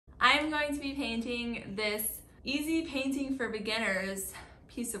I'm going to be painting this Easy Painting for Beginners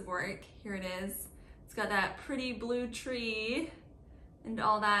piece of work. Here it is. It's got that pretty blue tree and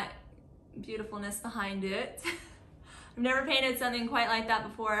all that beautifulness behind it. I've never painted something quite like that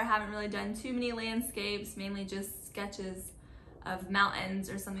before. I haven't really done too many landscapes, mainly just sketches of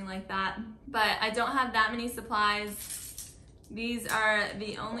mountains or something like that. But I don't have that many supplies. These are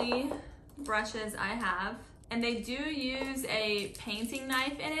the only brushes I have. And they do use a painting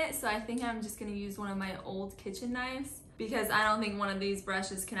knife in it, so I think I'm just gonna use one of my old kitchen knives because I don't think one of these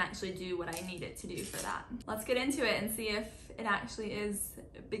brushes can actually do what I need it to do for that. Let's get into it and see if it actually is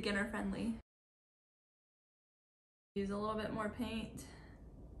beginner friendly. Use a little bit more paint.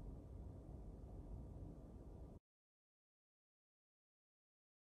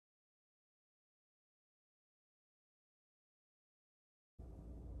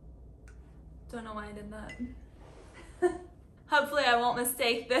 Don't know why I did that. Hopefully I won't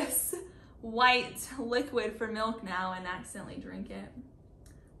mistake this white liquid for milk now and accidentally drink it.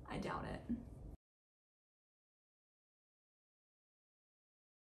 I doubt it.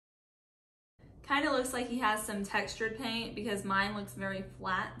 Kind of looks like he has some textured paint because mine looks very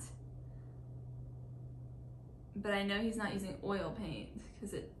flat. But I know he's not using oil paint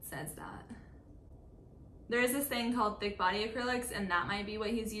because it says that. There is this thing called thick body acrylics and that might be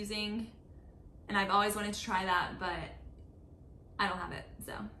what he's using. And I've always wanted to try that, but I don't have it,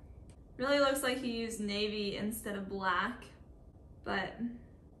 so. Really looks like he used navy instead of black, but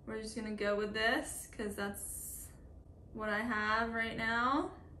we're just gonna go with this because that's what I have right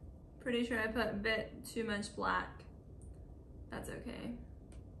now. Pretty sure I put a bit too much black. That's okay.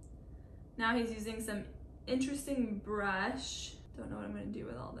 Now he's using some interesting brush. Don't know what I'm gonna do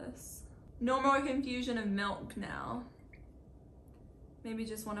with all this. No more confusion of milk now. Maybe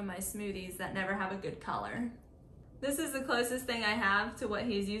just one of my smoothies that never have a good color. This is the closest thing I have to what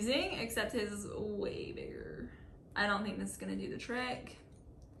he's using, except his is way bigger. I don't think this is gonna do the trick.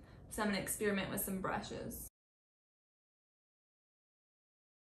 So I'm gonna experiment with some brushes.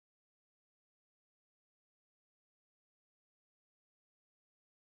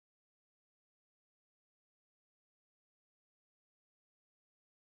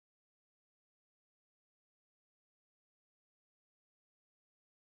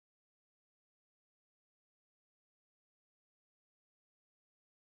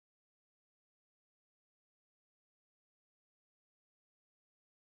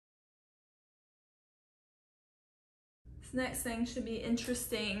 This next thing should be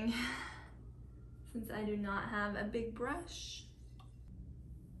interesting since I do not have a big brush.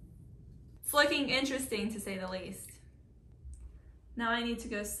 It's looking interesting to say the least. Now I need to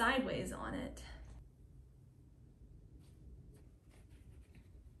go sideways on it.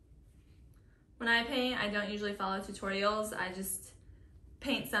 When I paint, I don't usually follow tutorials. I just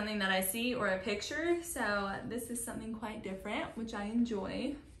paint something that I see or a picture. So this is something quite different, which I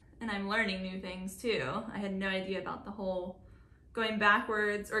enjoy. And I'm learning new things too. I had no idea about the whole going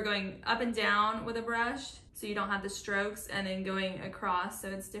backwards or going up and down with a brush so you don't have the strokes and then going across so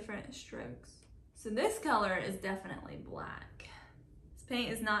it's different strokes. So this color is definitely black. This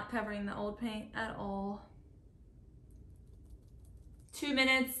paint is not covering the old paint at all. 2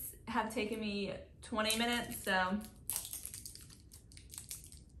 minutes have taken me 20 minutes, so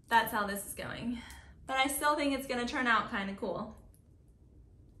that's how this is going. But I still think it's gonna turn out kind of cool.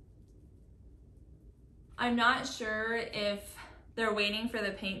 I'm not sure if they're waiting for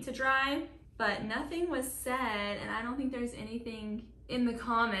the paint to dry, but nothing was said, and I don't think there's anything in the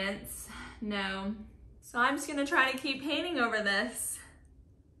comments, no. So I'm just gonna try to keep painting over this.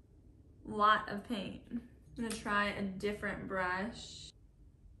 Lot of paint. I'm gonna try a different brush.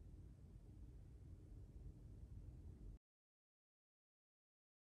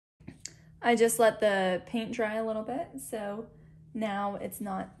 I just let the paint dry a little bit, so now it's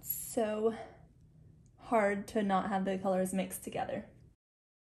not so hard to not have the colors mixed together.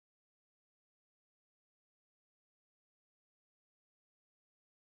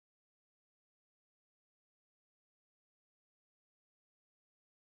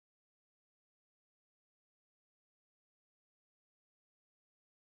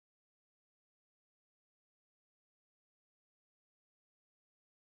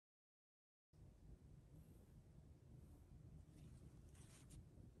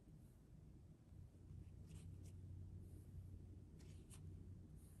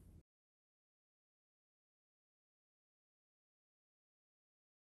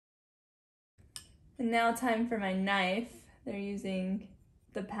 And now time for my knife. They're using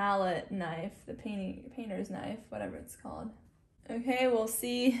the palette knife, the painter's knife, whatever it's called. Okay, we'll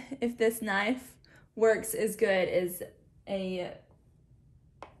see if this knife works as good as a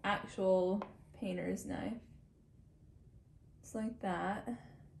actual painter's knife. It's like that.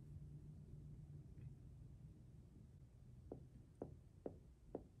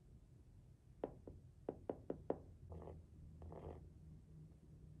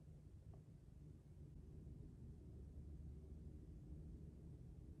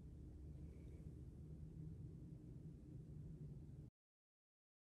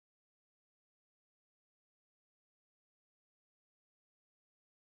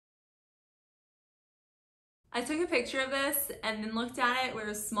 I took a picture of this and then looked at it where it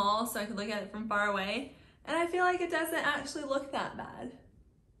was small so I could look at it from far away, and I feel like it doesn't actually look that bad.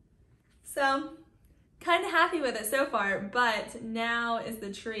 So, kind of happy with it so far, but now is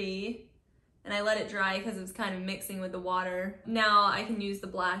the tree, and I let it dry because it was kind of mixing with the water. Now I can use the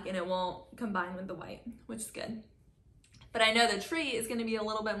black and it won't combine with the white, which is good. But I know the tree is going to be a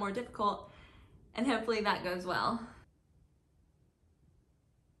little bit more difficult, and hopefully that goes well.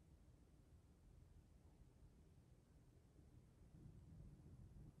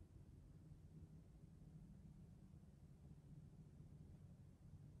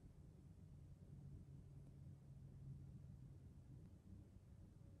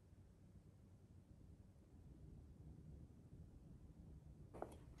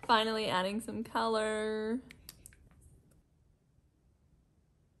 Finally adding some color.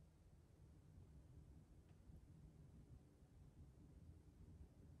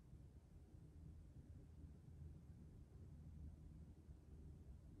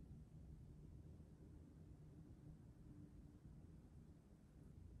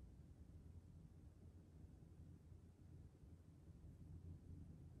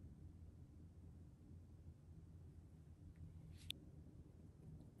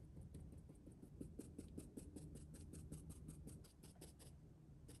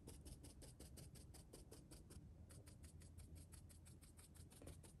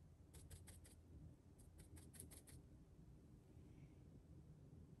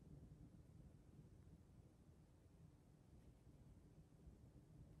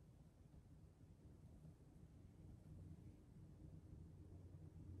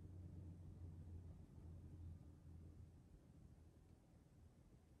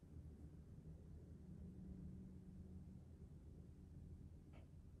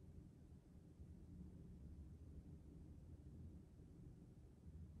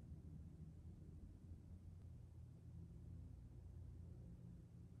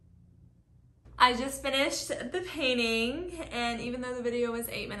 I just finished the painting, and even though the video was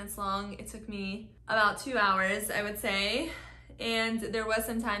 8 minutes long, it took me about 2 hours, I would say. And there was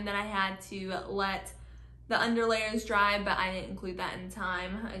some time that I had to let the underlayers dry, but I didn't include that in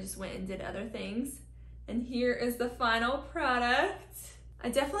time. I just went and did other things. And here is the final product. I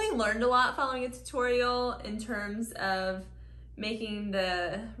definitely learned a lot following a tutorial in terms of making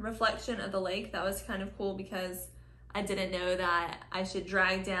the reflection of the lake. That was kind of cool because I didn't know that I should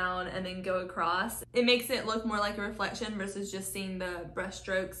drag down and then go across. It makes it look more like a reflection versus just seeing the brush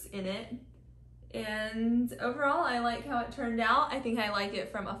strokes in it. And overall, I like how it turned out. I think I like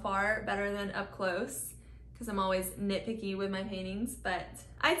it from afar better than up close because I'm always nitpicky with my paintings, but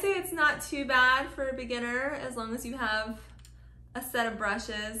I'd say it's not too bad for a beginner as long as you have a set of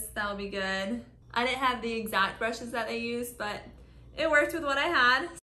brushes. That'll be good. I didn't have the exact brushes that they used, but it worked with what I had.